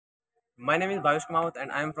My name is Bhavesh Kumawat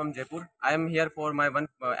and I am from Jaipur. I am here for my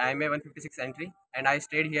IMA 156 entry and I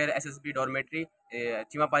stayed here SSB dormitory,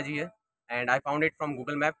 Chimapaji here, and I found it from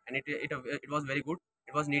Google Map and it was very good.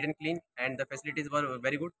 It was neat and clean and the facilities were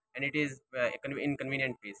very good and it is in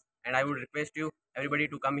convenient place. And I would request you everybody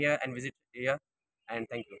to come here and visit here and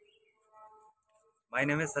thank you. My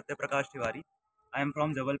name is Satya Prakash Tiwari. I am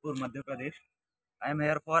from Jabalpur, Madhya Pradesh. I am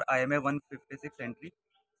here for IMA 156 entry.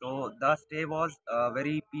 So the stay was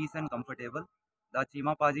very peace and comfortable. The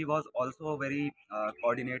Chima Paji was also very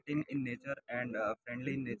coordinating in nature and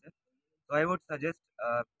friendly in nature. So I would suggest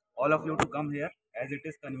all of you to come here as it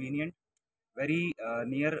is convenient, very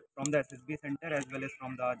near from the SSB center as well as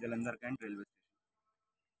from the Jalandhar Kent railway station.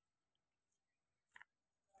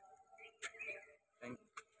 Thank you.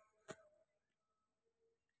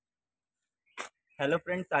 Hello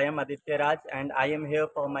friends, I am Aditya Raj and I am here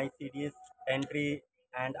for my CDS entry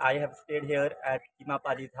and I have stayed here at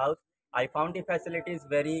Kimapadi's house. I found the facilities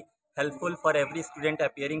very helpful for every student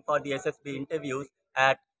appearing for the SSB interviews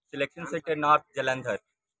at Selection Center North Jalandhar.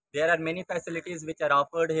 There are many facilities which are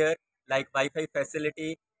offered here like Wi-Fi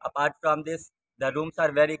facility. Apart from this, the rooms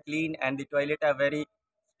are very clean and the toilet are very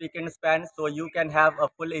spick and span, so you can have a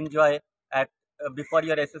full enjoy at before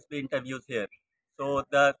your SSB interviews here. So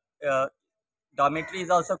the dormitory is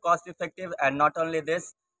also cost effective, and not only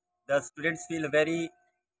this, the students feel very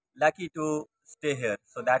lucky to stay here.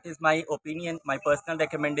 So that is my opinion, my personal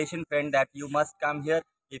recommendation, friend, that you must come here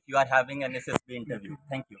if you are having an SSB interview.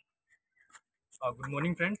 Thank you. Good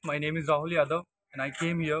morning, friends. My name is Rahul Yadav, and I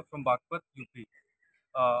came here from Bagpat, UP.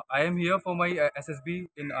 I am here for my SSB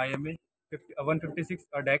in IMA 156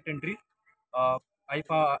 direct entry. Uh, I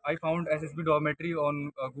found SSB dormitory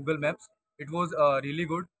on Google Maps. It was really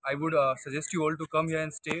good. I would suggest you all to come here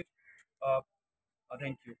and stay. Uh,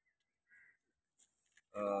 Thank you.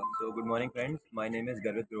 Good morning, friends. My name is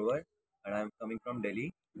Garvit Grover, and I'm coming from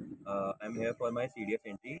Delhi. I'm here for my CDF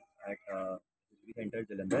entry at SSB Center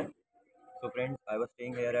Jalandhar. So, friends, I was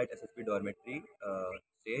staying here at SSB dormitory.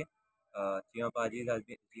 Stay. Chima Paji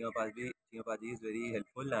is very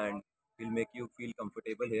helpful and will make you feel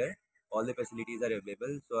comfortable here. All the facilities are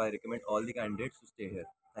available, so I recommend all the candidates to stay here.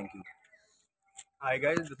 Thank you. Hi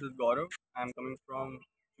guys, this is Gaurav. I'm coming from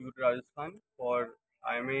Chut, Rajasthan for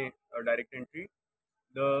IMA direct entry.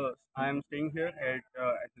 I am staying here at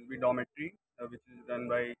SSB dormitory, which is run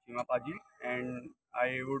by Chima Paji, and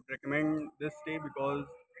I would recommend this stay because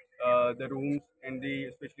the rooms and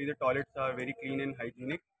especially the toilets are very clean and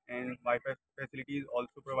hygienic, and Wi-Fi facility is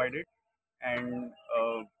also provided. And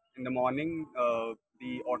in the morning,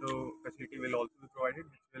 the auto facility will also be provided,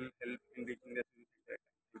 which will help in reaching the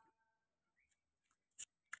center.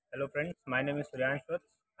 Hello friends, my name is Suryansh Vats.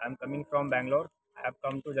 I am coming from Bangalore. I have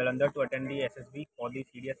come to Jalandhar to attend the SSB for the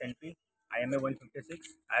CDS entry. I am a 156.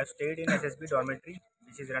 I have stayed in SSB dormitory,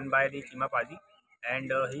 which is run by the Chima Paji,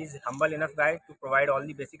 and he is humble enough guy to provide all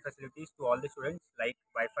the basic facilities to all the students like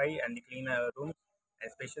Wi-Fi and the clean rooms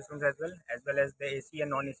and spacious rooms as well as the AC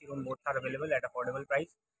and non-AC room both are available at affordable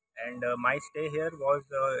price. And my stay here was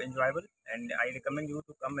enjoyable, and I recommend you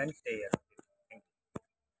to come and stay here. Thank you.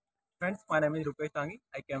 Friends, my name is Rupesh Tangi.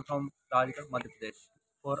 I came from Rajasthan, Madhya Pradesh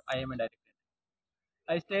for IMA direct entry.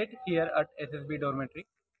 I stayed here at SSB dormitory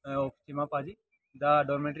of Chimapaji. The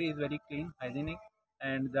dormitory is very clean, hygienic,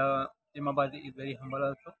 and the Chimapaji is very humble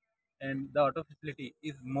also. And the auto facility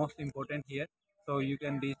is most important here. So you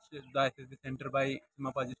can reach the SSB center by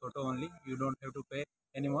Chimapaji's auto only. You don't have to pay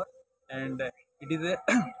anymore, and it is a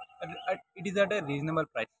it is at a reasonable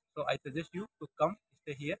price. So I suggest you to come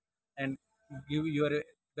stay here and give your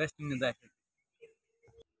best in the SSB.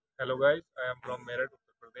 Hello guys, I am from Meerut,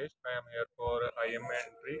 Uttar Pradesh. I am here for IMA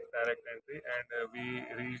entry, direct entry, and we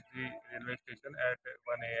reached the railway station at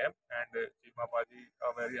 1 a.m. And Chima Paji,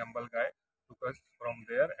 a very humble guy, took us from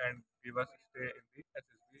there and gave us stay in the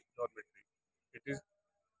SSB dormitory. It is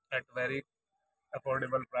at very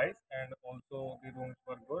affordable price, and also the rooms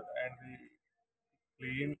were good and the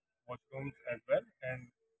clean washrooms as well. And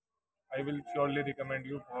I will surely recommend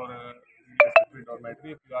you for the SSB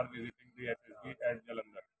dormitory if you are visiting the SSB at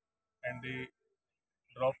Jalandhar. And the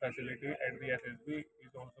drop facility at the SSB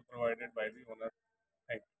is also provided by the owner.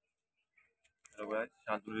 Thank you. Hello, guys.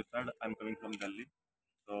 Shantanu this side. I'm coming from Delhi.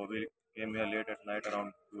 So, we came here late at night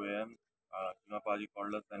around 2 a.m. Chima Paji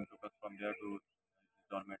called us and took us from there to his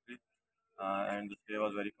dormitory. And the stay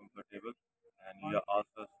was very comfortable. And he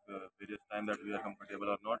asked us various times that we are comfortable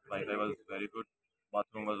or not. Wi-Fi was very good.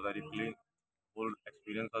 Bathroom was very clean. Whole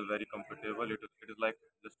experience was very comfortable. It is like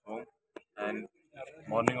just home. And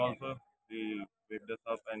morning also, he waked us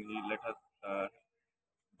up and he let us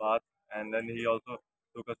bath. And then he also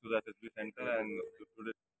took us to the SSB center and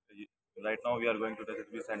today Right now we are going to the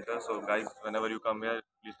SSB center. So guys, whenever you come here,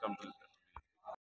 please come to this.